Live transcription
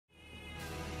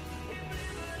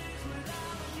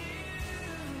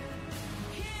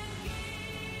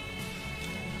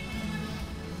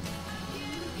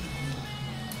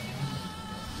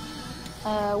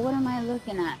What am I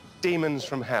looking at? Demons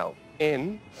from hell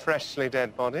in freshly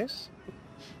dead bodies.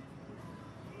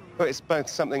 Well, it's both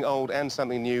something old and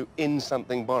something new in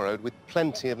something borrowed with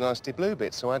plenty of nasty blue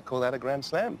bits, so I'd call that a grand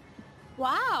slam.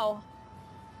 Wow.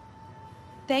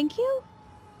 Thank you.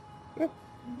 Yeah.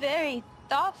 Very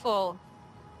thoughtful.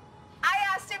 I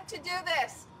asked him to do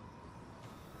this.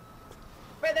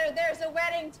 Whether there's a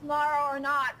wedding tomorrow or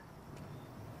not.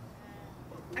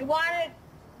 I wanted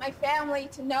my family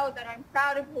to know that I'm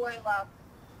proud of who I love.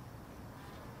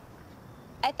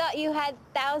 I thought you had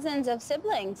thousands of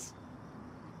siblings.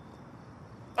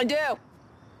 I do.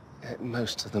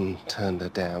 Most of them turned her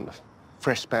down. A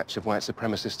fresh batch of white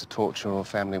supremacists to torture or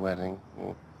family wedding.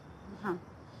 Or... Huh.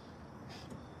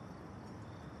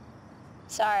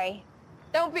 Sorry.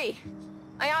 Don't be.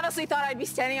 I honestly thought I'd be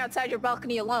standing outside your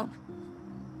balcony alone.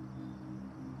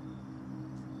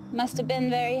 Must have been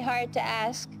very hard to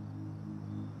ask.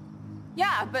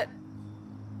 Yeah, but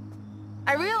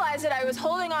I realized that I was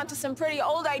holding on to some pretty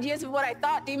old ideas of what I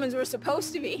thought demons were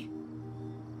supposed to be.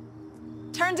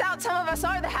 Turns out some of us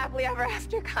are the happily ever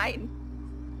after kind.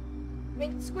 I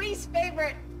mean, Squee's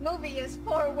favorite movie is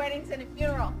 4 Weddings and a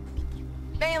Funeral.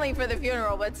 Mainly for the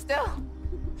funeral, but still.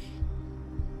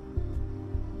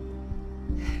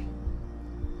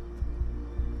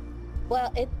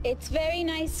 Well, it's very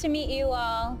nice to meet you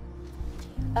all.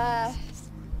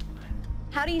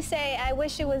 How do you say, I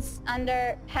wish it was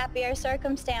under happier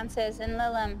circumstances in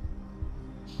Lillum?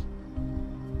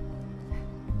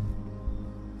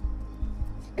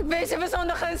 Ik weet het was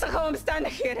onder gunstige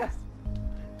omstandigheden.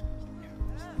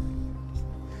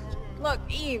 Look,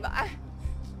 Eve,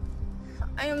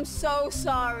 I am so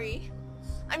sorry.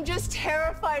 I'm just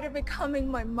terrified of becoming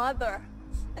my mother.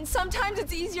 And sometimes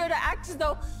it's easier to act as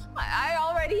though I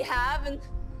already have, and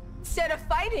instead of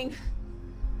fighting.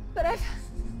 But I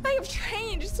have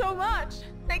changed so much.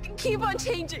 I can keep on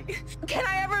changing. Can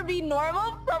I ever be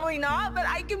normal? Probably not, but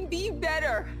I can be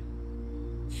better.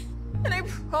 And I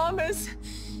promise,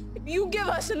 if you give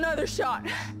us another shot,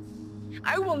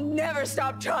 I will never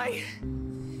stop trying.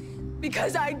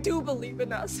 Because I do believe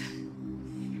in us.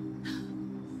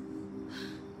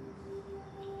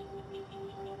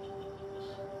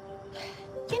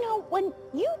 You know, when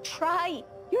you try,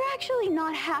 you're actually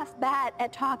not half bad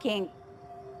at talking.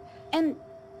 And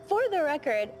for the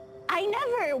record, I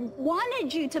never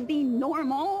wanted you to be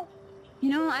normal. You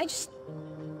know, I just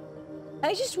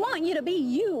want you to be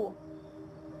you.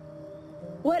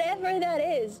 Whatever that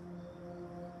is.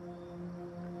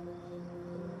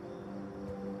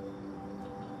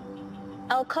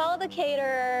 I'll call the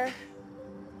caterer.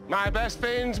 My best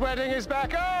fiend's wedding is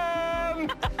back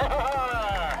on!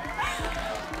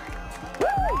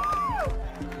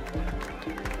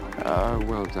 Oh,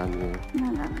 well done, you.